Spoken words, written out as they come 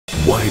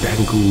Wide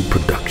Angle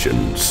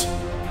Productions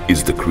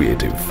is the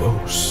creative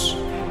force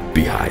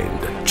behind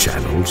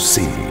Channel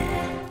C.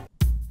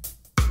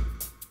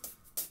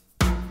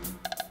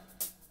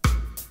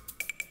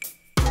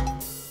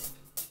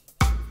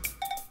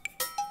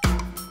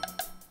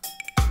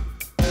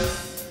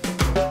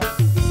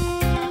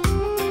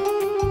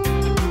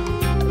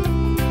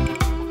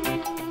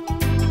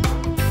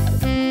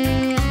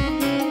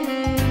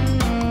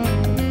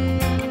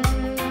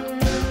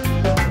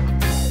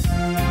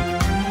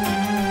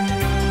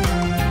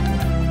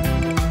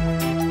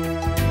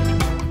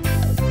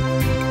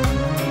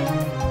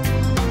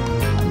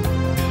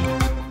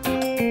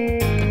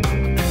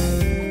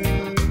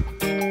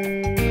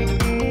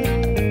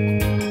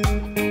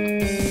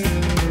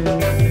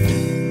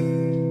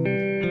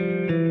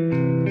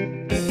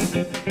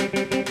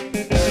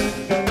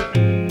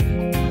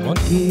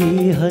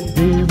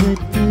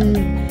 හදවත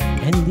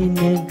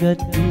ඇඳිනගත්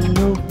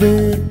නොබ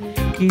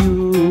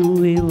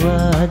කිව්වේ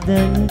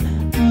වාදන්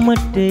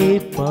මට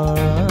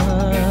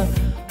එපා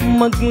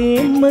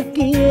මගේම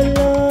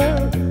කියලා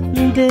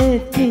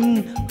දෙතින්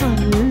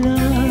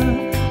අල්ලා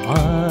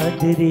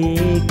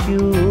ආදරේ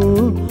කිව්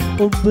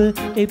ඔබ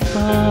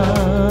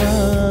එපා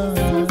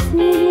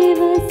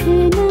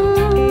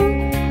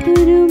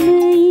තුරුම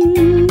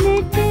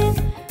ඉන්නට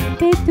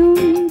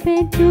පෙතුම්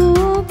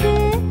පෙතුම්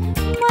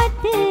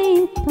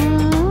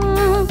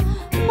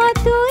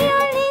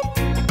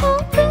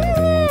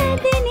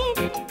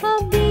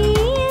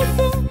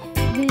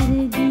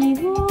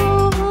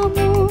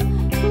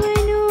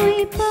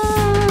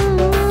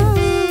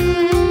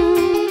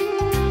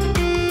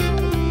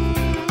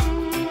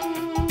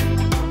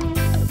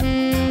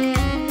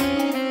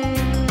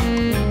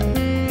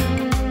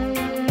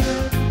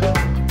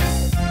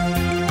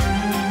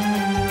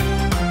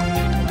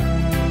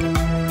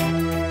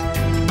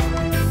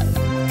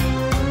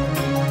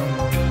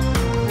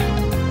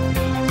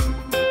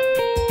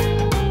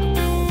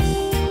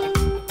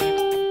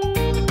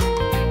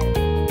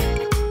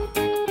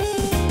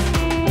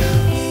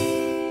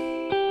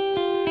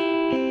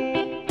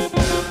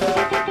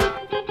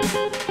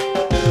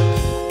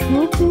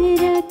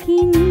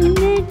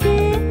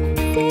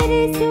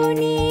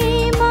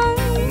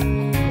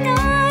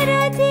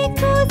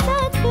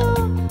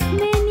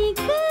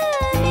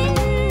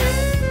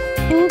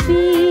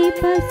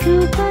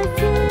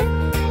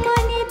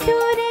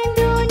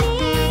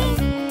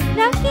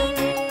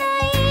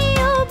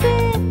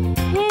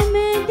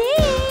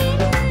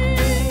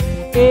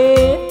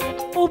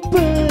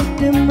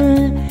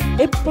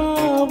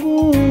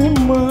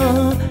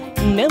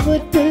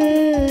නැවත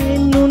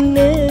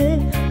නුනේ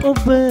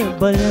ඔබ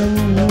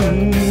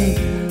බලන්න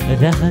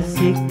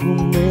රහසේ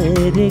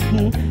කුමරෙක්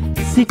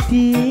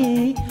සිටි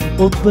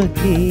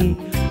ඔබගේ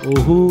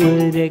ඔහුව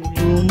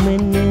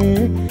රැකුමන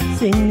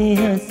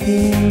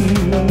සෙනෙහසින්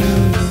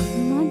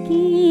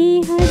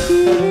මගේ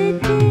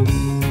හදවත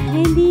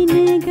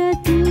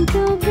ඇඳිනගත්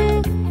ඔබ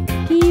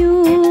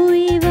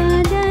කිව්වේ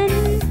වාදන්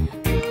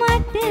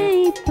මට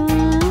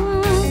එපා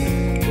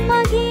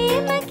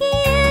මගේම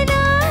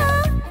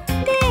කියලා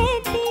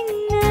දෙතින්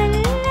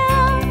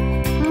අල්ලා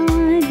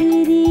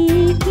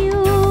ආදරේ කිව්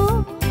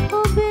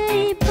ඔබ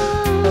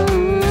එපා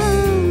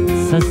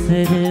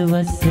සසර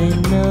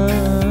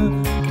වසනා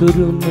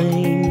තුරුම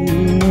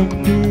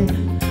ඉන්නට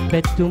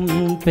පැතුම්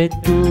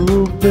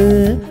පැතුබ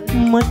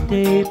මට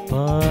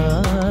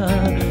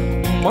එපා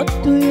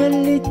මතු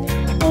යලිත්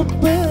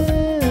ඔබ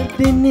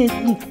දෙනෙත්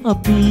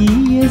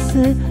අපියස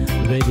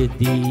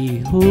වැරදි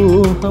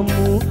හෝ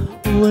හමු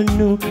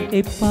වනු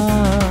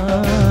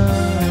එපා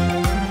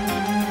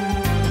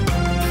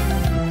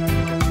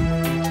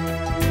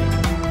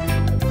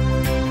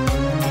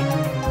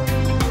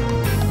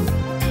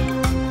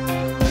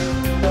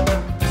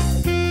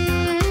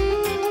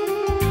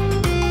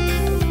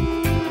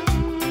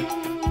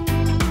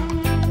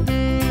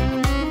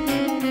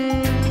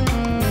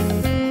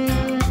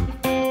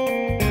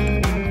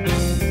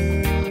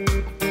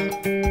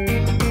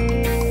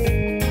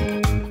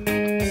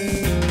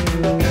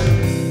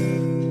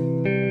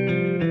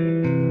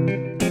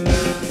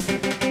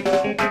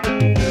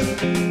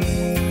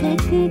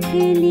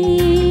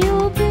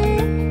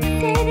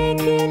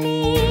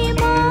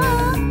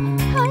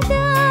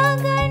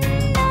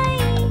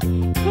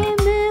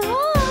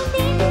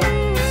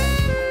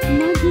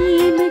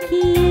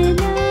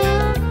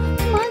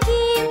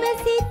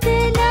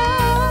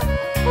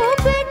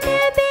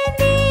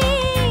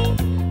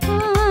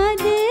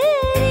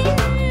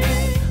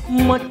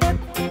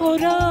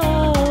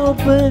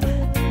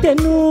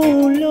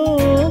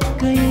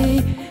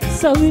ලෝකයේ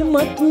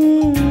සවිමත්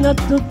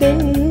නතුතෙන්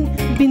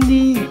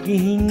බිඳී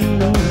ගිහින්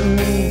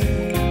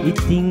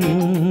ඉතින්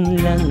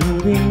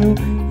ලංවෙනු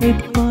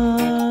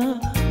එපා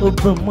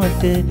ඔබ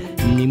මට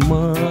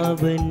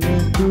නිමාවන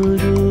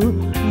තුරු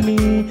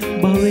මේ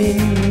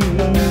භවෙන්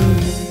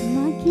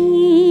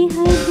මගේ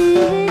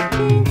හදවත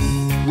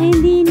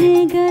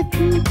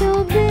ඇඳිනගත්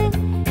ඔබ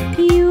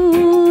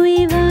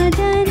කිව්වේ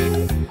වාදන්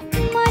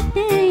මට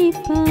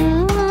එපා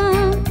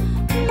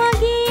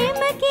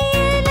මගේම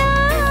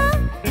කියලා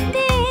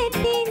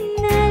දෙතින්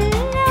අල්ලා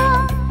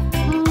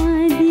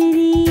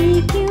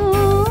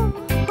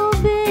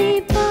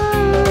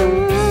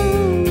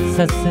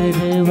සසර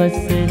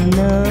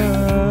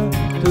වසනා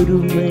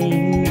තුරුම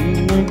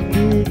ඉන්නට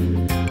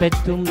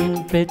පැතුම්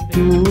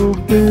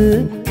පැතුබ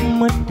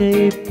මට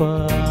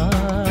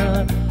එපා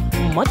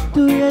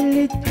මතු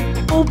යලිත්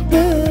ඔබ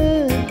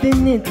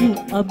දෙනෙත්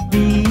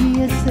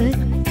අභියස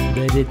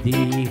වැරදි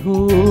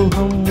හෝ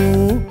හමු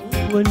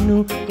වනු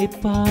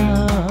එපා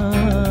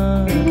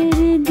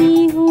වැරදි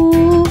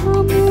හෝ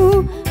හමු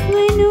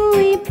වනු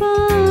එපා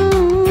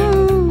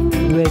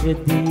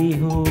වැරදි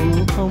හෝ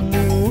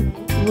හමු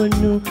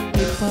වනු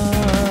එපා.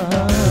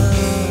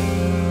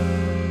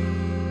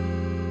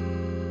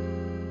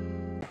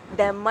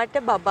 දැන්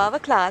මට බබාව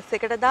ක්ලාස්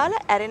එකට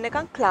දාලා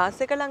ඇරෙන්නකම් ක්ලාස්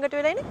එක ළඟට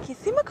වෙලා ඉන්න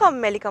කිසිම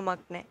කම්මැලිකමක්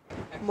නැහැ.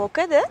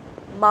 මොකද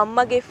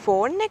මම්මගේ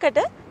ෆෝන්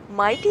එකට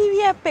my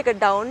TV app එක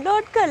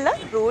ඩවුන්ලෝඩ් කරලා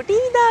රූ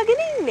TV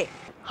දාගෙන ඉන්නේ.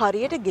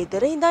 හරියට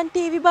ගෙදර ඉඳන්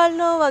TV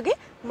බලනවා වගේ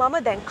මම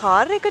දැන්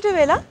කාර් එකට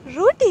වෙලා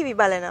රූ TV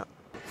බලනවා.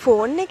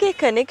 ෆෝන් එකේ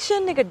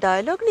කනෙක්ෂන් එක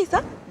ඩයලොග්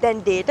නිසා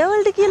දැන් ඩේටා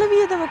වලට කියලා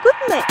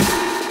වියදමකුත්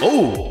නැහැ.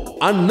 ඔව්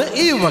අන්න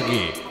ඒ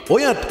වගේ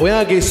ඔයත්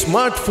ඔයාගේ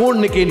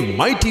ස්මාර්ට්ෆෝන් එකෙන්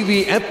my TV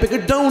app එක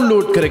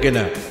ඩවුන්ලෝඩ් කරගෙන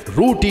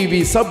රූ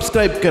TV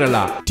subscribe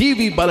කරලා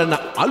TV බලන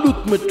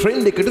අලුත්ම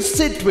ට්‍රෙන්ඩ් එකට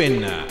සෙට්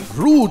වෙන්න.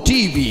 රූ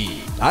TV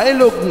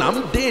dialog නම්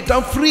data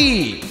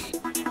free.